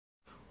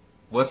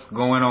What's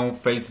going on,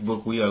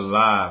 Facebook? We are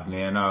live,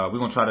 man. We're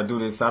gonna try to do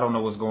this. I don't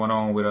know what's going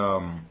on with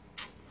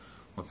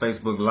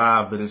Facebook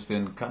Live, but it's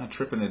been kind of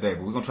tripping today.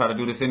 But we're gonna try to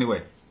do this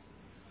anyway.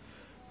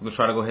 We're gonna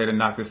try to go ahead and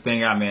knock this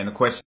thing out, man. The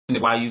question is,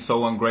 why are you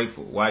so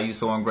ungrateful? Why are you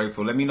so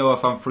ungrateful? Let me know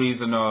if I'm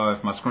freezing or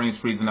if my screen's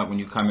freezing up when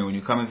you come in. When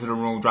you come into the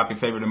room, drop your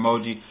favorite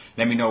emoji.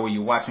 Let me know where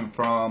you're watching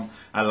from.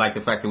 I like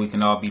the fact that we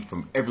can all be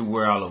from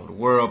everywhere, all over the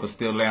world, but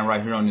still land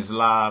right here on this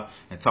live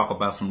and talk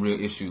about some real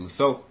issues.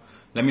 So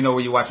let me know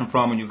where you're watching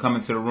from when you come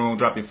into the room.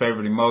 Drop your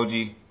favorite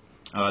emoji.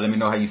 Let me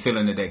know how you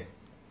feeling today.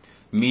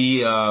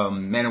 Me,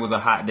 man, it was a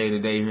hot day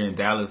today here in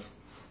Dallas.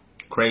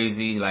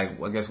 Crazy,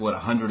 like I guess what,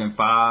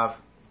 105.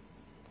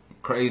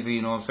 Crazy,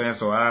 you know what I'm saying?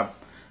 So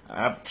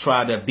I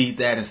tried to beat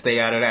that and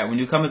stay out of that. When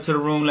you come into the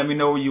room, let me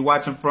know where you're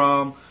watching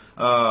from.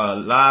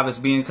 Live is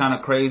being kind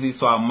of crazy,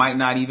 so I might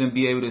not even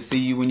be able to see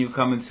you when you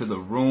come into the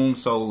room.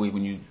 So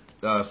when you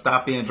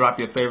stop in, drop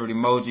your favorite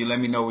emoji. Let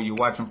me know where you're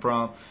watching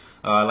from.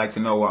 I'd like to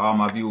know where all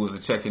my viewers are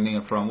checking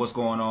in from. What's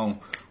going on?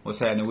 What's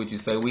happening with you?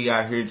 Say we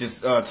out here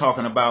just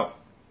talking about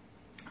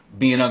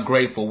being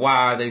ungrateful. Why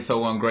are they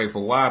so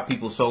ungrateful? Why are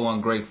people so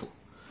ungrateful?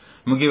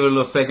 I'm going to give it a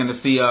little second to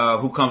see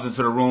who comes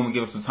into the room and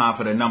give us some time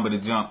for that number to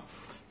jump.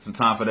 Some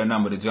time for that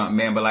number to jump,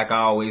 man. But like I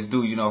always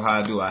do, you know how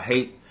I do. I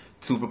hate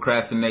to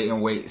procrastinate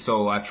and wait.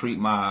 So I treat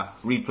my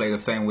replay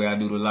the same way I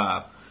do the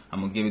live.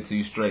 I'm going to give it to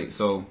you straight.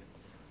 So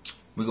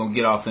we're going to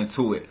get off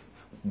into it.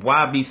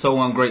 Why be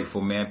so ungrateful,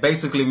 man?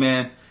 Basically,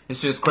 man, it's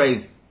just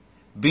crazy.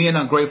 Being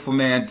ungrateful,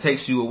 man,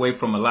 takes you away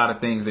from a lot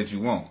of things that you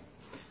want.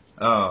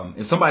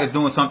 If somebody's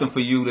doing something for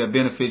you that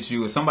benefits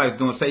you, if somebody's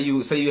doing, say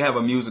you have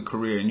a music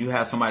career and you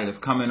have somebody that's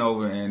coming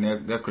over and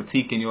they're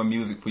critiquing your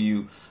music for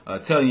you,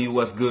 telling you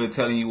what's good,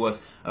 telling you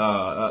what's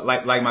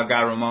like my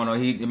guy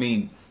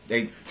Ramono,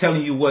 they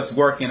telling you what's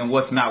working and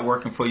what's not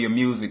working for your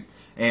music,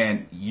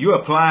 and you're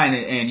applying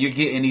it and you're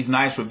getting these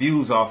nice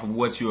reviews off of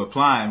what you're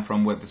applying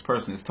from what this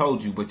person has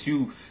told you, but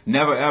you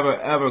never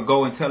ever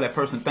go and tell that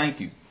person thank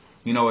you.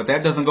 You know, if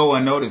that doesn't go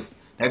unnoticed,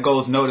 that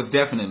goes noticed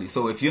definitely.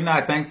 So if you're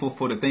not thankful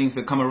for the things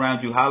that come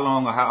around you, how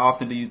long or how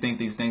often do you think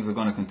these things are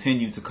going to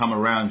continue to come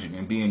around you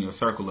and be in your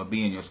circle or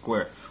be in your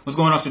square? What's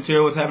going on,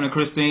 Shatira? What's happening,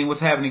 Christine? What's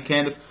happening,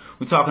 Candace?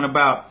 We're talking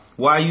about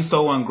why are you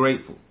so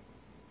ungrateful?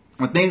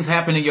 When things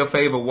happen in your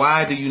favor,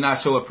 why do you not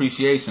show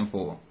appreciation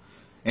for them?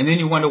 And then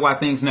you wonder why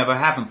things never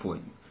happen for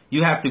you.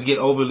 You have to get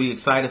overly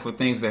excited for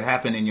things that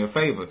happen in your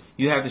favor.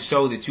 You have to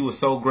show that you are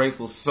so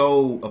grateful,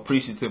 so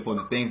appreciative for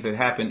the things that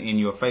happen in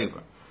your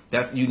favor.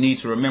 You need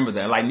to remember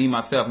that. Like me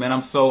myself, man,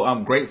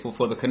 I'm grateful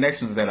for the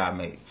connections that I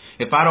made.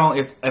 If I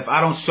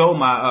don't show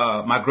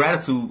my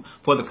gratitude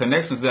for the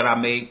connections that I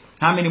made,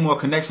 how many more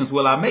connections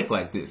will I make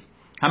like this?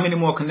 How many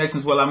more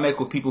connections will I make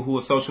with people who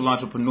are social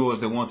entrepreneurs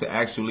that want to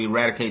actually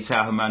eradicate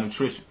childhood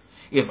malnutrition?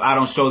 If I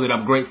don't show that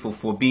I'm grateful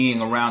for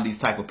being around these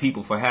type of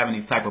people, for having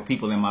these type of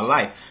people in my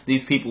life,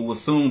 these people will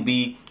soon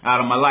be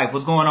out of my life.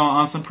 What's going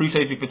on, Umson?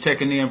 Appreciate you for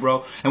checking in,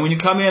 bro. And when you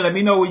come in, let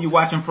me know where you're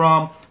watching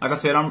from. Like I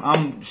said,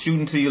 I'm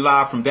shooting to you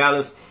live from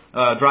Dallas.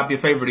 Drop your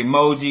favorite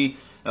emoji.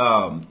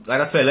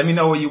 Like I said, let me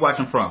know where you're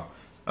watching from.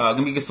 Let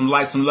me get some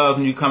likes and loves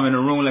when you come in the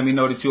room. Let me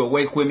know that you're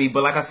awake with me.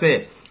 But like I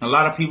said, a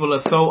lot of people are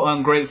so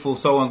ungrateful.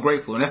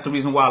 And that's the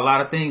reason why a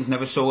lot of things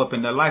never show up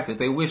in their life that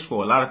they wish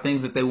for. A lot of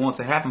things that they want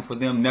to happen for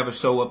them never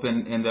show up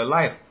in their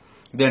life.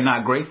 They're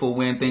not grateful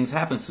when things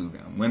happen to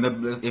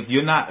them. If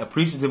you're not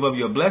appreciative of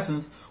your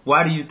blessings,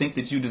 why do you think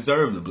that you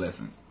deserve the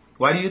blessings?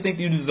 Why do you think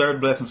you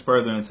deserve blessings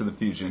further into the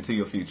future, into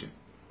your future,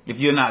 if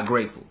you're not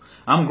grateful?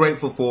 I'm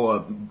grateful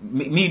for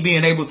me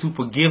being able to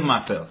forgive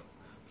myself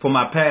for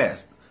my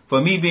past. For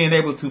me being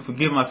able to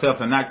forgive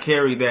myself and not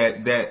carry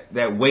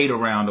that weight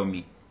around on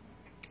me.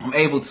 I'm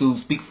able to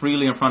speak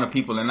freely in front of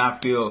people and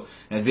not feel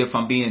as if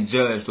I'm being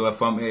judged or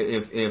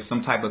if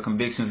some type of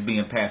conviction is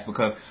being passed,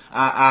 because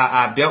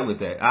I've dealt with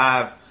that.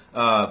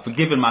 I've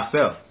forgiven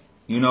myself.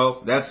 You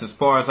know, that's as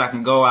far as I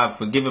can go. I've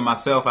forgiven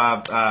myself.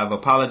 I've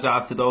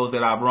apologized to those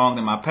that I've wronged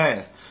in my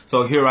past.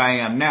 So here I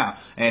am now.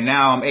 And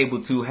now I'm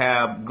able to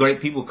have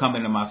great people come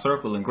into my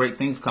circle and great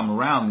things come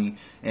around me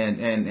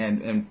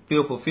and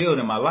feel fulfilled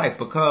in my life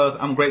because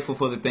I'm grateful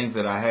for the things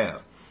that I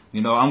have.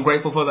 You know, I'm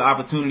grateful for the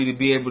opportunity to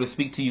be able to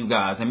speak to you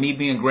guys, and me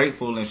being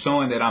grateful and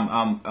showing that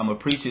I'm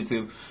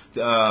appreciative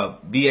to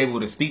be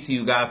able to speak to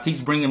you guys keeps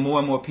bringing more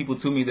and more people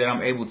to me that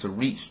I'm able to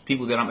reach,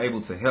 people that I'm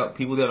able to help,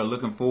 people that are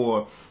looking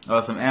for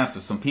some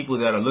answers, some people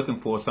that are looking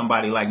for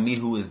somebody like me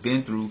who has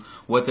been through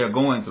what they're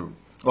going through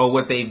or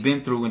what they've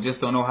been through and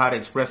just don't know how to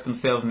express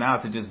themselves now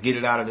to just get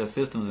it out of their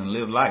systems and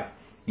live life.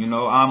 You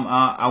know,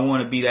 I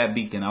want to be that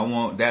beacon.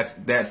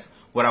 That's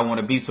what I want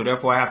to be. So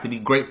therefore, I have to be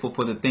grateful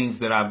for the things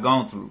that I've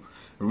gone through.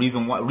 The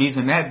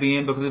reason that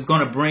being because it's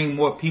going to bring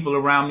more people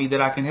around me that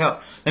I can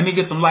help. Let me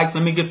get some likes.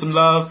 Let me get some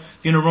love.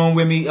 If you're in the room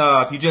with me,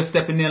 if you're just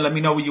stepping in, let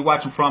me know where you're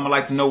watching from. I'd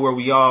like to know where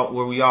we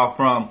all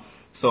from.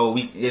 So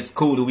it's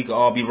cool that we can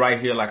all be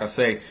right here, like I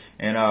say,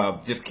 and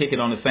just kick it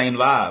on the same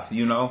live,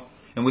 you know.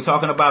 And we're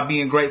talking about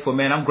being grateful,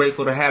 man. I'm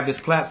grateful to have this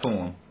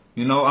platform.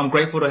 You know, I'm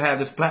grateful to have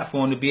this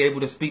platform to be able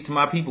to speak to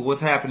my people.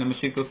 What's happening,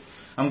 Mashika?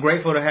 I'm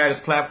grateful to have this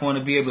platform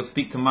to be able to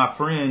speak to my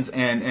friends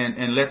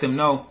and let them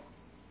know,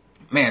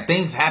 man,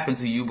 things happen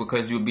to you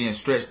because you're being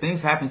stretched.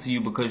 Things happen to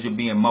you because you're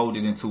being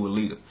molded into a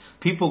leader.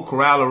 People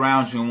corral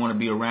around you and want to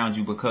be around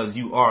you because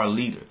you are a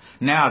leader.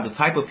 Now, the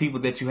type of people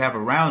that you have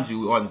around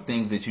you are the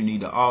things that you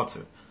need to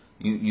alter.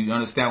 You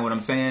understand what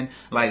I'm saying?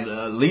 Like,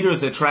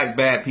 leaders attract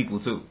bad people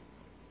too.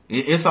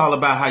 It's all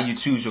about how you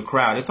choose your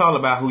crowd. It's all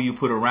about who you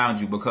put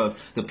around you, because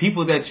the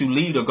people that you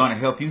lead are going to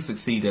help you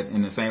succeed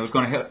in the same. It's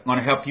going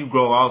to help you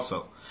grow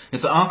also.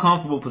 It's an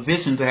uncomfortable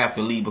position to have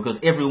to lead because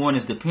everyone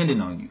is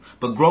dependent on you.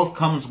 But growth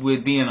comes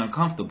with being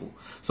uncomfortable.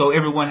 So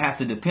everyone has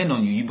to depend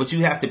on you. But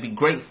you have to be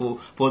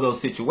grateful for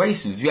those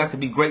situations. You have to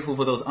be grateful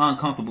for those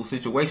uncomfortable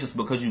situations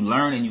because you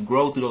learn and you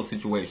grow through those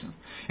situations.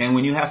 And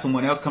when you have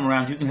someone else come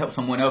around, you can help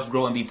someone else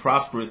grow and be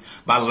prosperous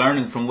by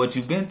learning from what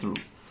you've been through.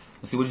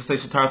 See what you say,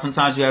 Shatar?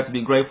 Sometimes you have to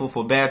be grateful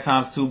for bad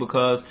times too,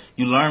 because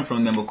you learn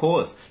from them. Of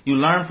course, you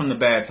learn from the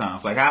bad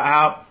times. Like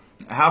how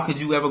could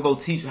you ever go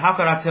teach? How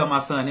could I tell my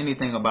son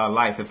anything about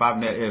life if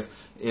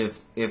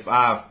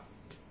I've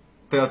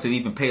failed to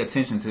even pay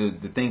attention to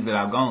the things that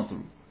I've gone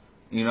through?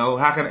 You know,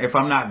 if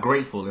I'm not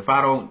grateful, if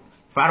I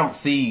don't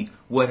see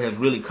what has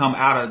really come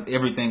out of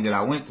everything that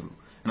I went through?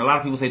 And a lot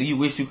of people say, do you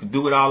wish you could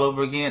do it all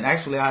over again?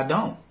 Actually, I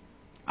don't.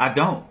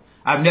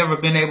 I've never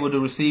been able to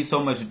receive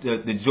so much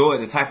the joy,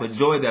 the type of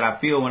joy that I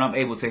feel when I'm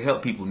able to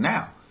help people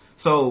now.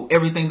 So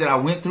everything that I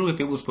went through, if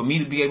it was for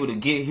me to be able to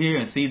get here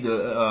and see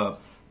the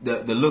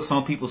looks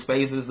on people's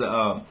faces,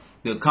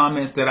 the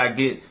comments that I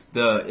get,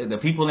 the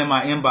people in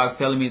my inbox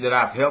telling me that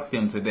I've helped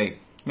them today,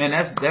 man,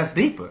 that's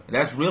deeper.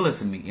 That's realer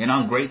to me, and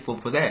I'm grateful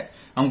for that.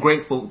 I'm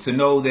grateful to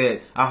know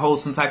that I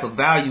hold some type of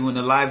value in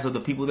the lives of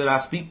the people that I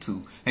speak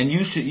to, and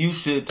you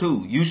should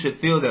too. You should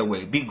feel that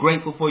way. Be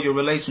grateful for your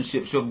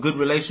relationships, your good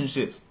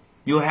relationships.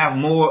 You'll have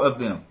more of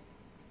them.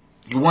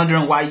 You're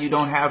wondering why you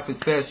don't have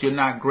success. You're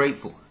not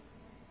grateful.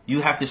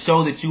 You have to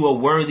show that you are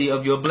worthy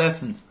of your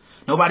blessings.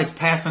 Nobody's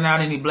passing out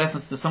any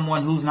blessings to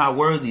someone who's not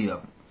worthy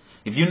of them.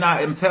 If you're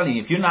not, I'm telling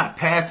you, if you're not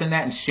passing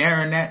that and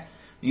sharing that,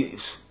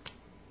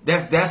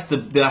 that's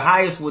the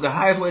highest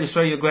way to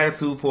show your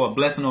gratitude for a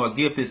blessing or a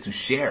gift is to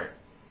share it.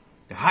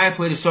 The highest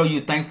way to show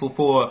you're thankful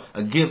for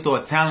a gift or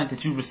a talent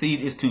that you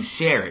received is to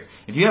share it.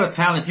 If you have a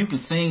talent, if you can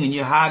sing and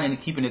you're hiding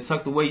and keeping it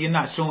tucked away, you're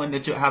not showing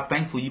that how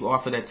thankful you are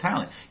for that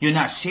talent. You're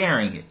not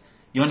sharing it.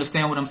 You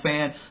understand what I'm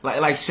saying?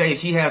 Like Shay,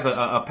 she has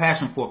a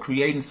passion for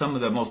creating some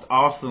of the most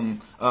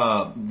awesome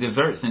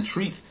desserts and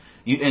treats.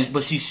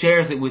 But she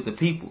shares it with the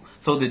people.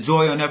 So the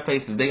joy on their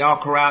faces, they all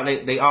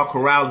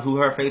corral through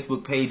her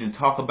Facebook page and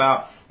talk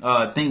about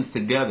things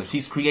together.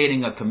 She's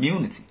creating a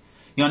community.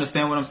 You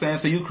understand what I'm saying?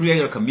 So you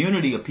create a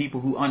community of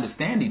people who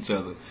understand each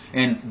other.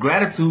 And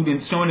gratitude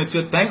and showing that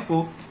you're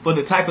thankful for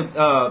the type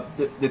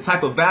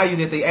of value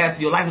that they add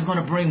to your life is going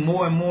to bring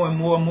more and more and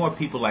more and more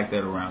people like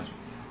that around you.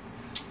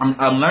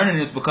 I'm learning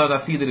this because I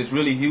see that it's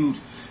really huge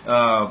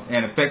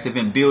and effective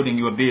in building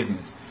your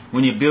business.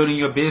 When you're building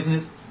your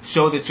business,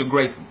 show that you're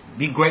grateful.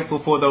 Be grateful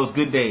for those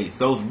good days,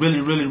 those really,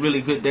 really,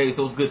 really good days,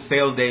 those good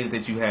sales days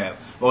that you have,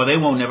 or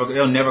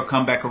they'll never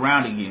come back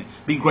around again.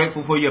 Be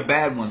grateful for your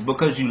bad ones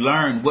because you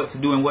learn what to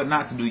do and what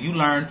not to do. You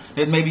learn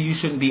that maybe you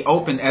shouldn't be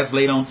open as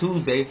late on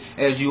Tuesday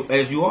as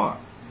you are.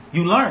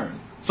 You learn.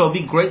 So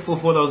be grateful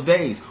for those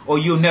days, or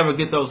you'll never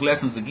get those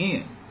lessons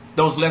again.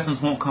 Those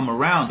lessons won't come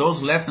around.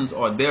 Those lessons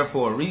are there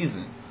for a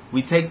reason.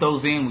 We take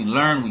those in, we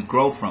learn, we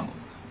grow from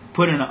them.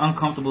 Put in an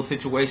uncomfortable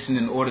situation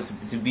in order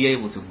to be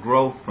able to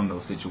grow from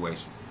those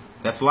situations.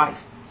 That's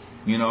life.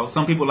 You know,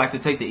 some people like to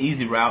take the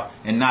easy route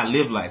and not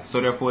live life.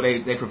 So therefore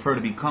they prefer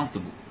to be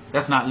comfortable.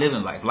 That's not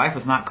living life. Life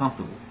is not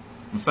comfortable.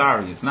 I'm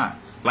sorry, it's not.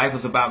 Life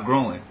is about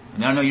growing.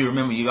 And I know you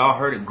remember, you all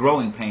heard it,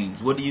 growing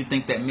pains. What do you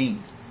think that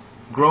means?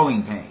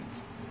 Growing pains.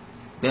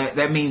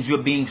 That means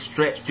you're being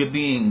stretched. You're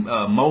being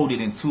molded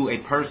into a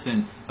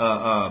person.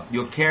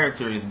 Your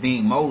character is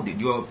being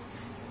molded.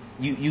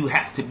 You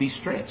have to be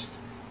stretched.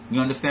 You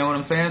understand what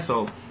I'm saying?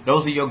 So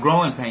those are your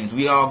growing pains.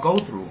 We all go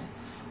through them.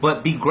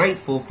 But be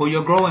grateful for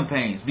your growing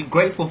pains. Be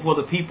grateful for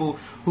the people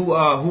who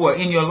are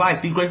in your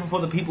life. Be grateful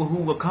for the people who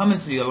will come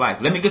into your life.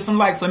 Let me get some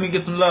likes. Let me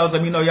get some loves.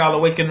 Let me know y'all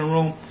awake in the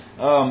room.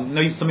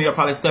 Know some of y'all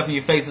probably stuffing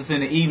your faces in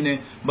the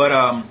evening.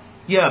 But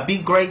yeah, be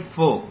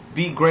grateful.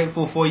 Be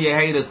grateful for your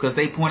haters because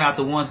they point out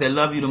the ones that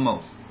love you the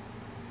most.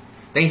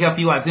 They help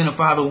you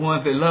identify the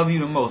ones that love you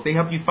the most. They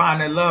help you find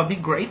that love. Be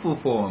grateful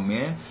for them,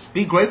 man.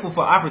 Be grateful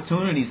for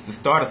opportunities to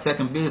start a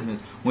second business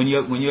when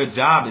your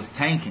job is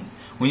tanking.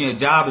 When your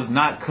job is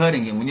not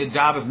cutting it, when your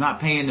job is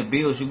not paying the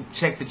bills, you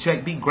check to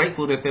check. Be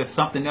grateful that there's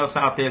something else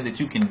out there that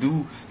you can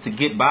do to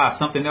get by,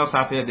 something else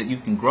out there that you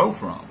can grow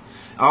from.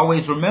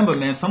 Always remember,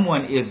 man,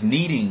 someone is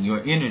needing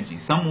your energy.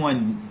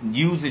 Someone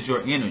uses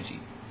your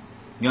energy.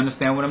 You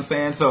understand what I'm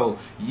saying? So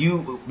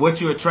what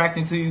you're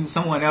attracting to you,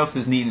 someone else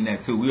is needing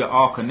that too. We are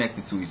all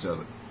connected to each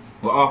other.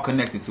 We're all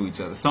connected to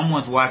each other.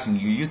 Someone's watching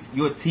you.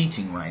 You're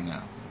teaching right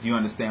now. Do you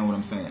understand what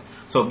I'm saying?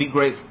 So be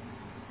grateful.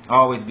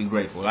 Always be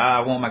grateful.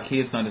 I want my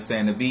kids to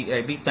understand to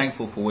be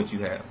thankful for what you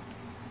have.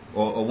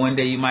 Or one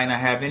day you might not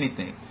have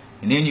anything.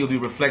 And then you'll be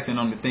reflecting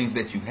on the things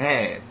that you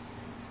had.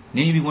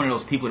 Then you be one of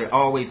those people that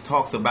always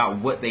talks about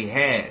what they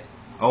had.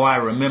 Oh, I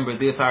remember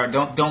this.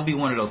 Don't be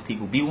one of those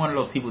people. Be one of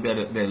those people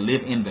that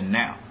live in the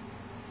now.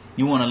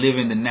 You want to live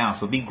in the now.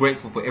 So be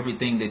grateful for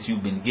everything that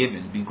you've been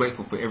given. Be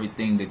grateful for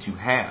everything that you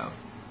have.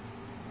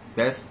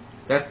 That's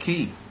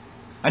key.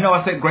 I know I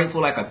said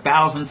grateful like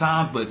 1,000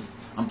 times, but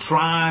I'm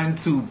trying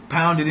to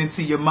pound it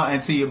into your mind,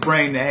 into your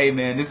brain that, hey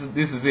man, this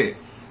is it.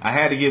 I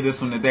had to give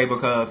this one today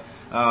because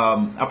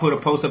I put a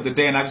post up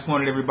today, and I just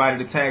wanted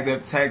everybody to tag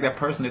that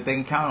person that they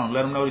can count on.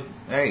 Let them know that,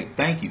 hey,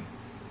 thank you.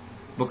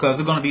 Because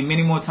there's going to be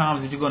many more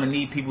times that you're going to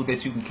need people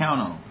that you can count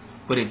on.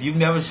 But if you've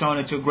never shown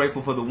that you're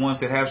grateful for the ones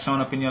that have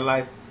shown up in your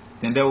life,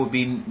 then there will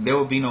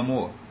be no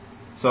more.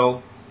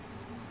 So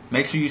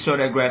make sure you show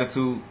that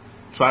gratitude.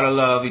 Try to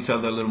love each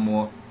other a little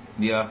more.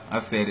 Yeah, I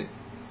said it.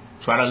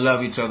 Try to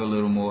love each other a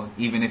little more.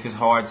 Even if it's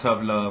hard,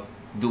 tough love,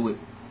 do it.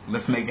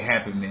 Let's make it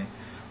happen, man.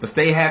 But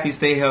stay happy,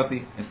 stay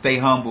healthy, and stay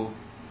humble.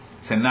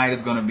 Tonight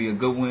is going to be a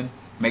good one.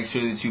 Make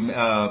sure that you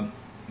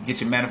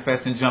get your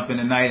manifesting jumping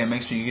tonight, and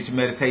make sure you get your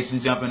meditation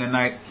jumping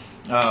tonight.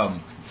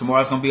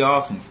 Tomorrow's going to be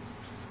awesome.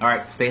 All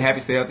right, stay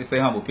happy, stay healthy, stay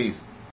humble. Peace.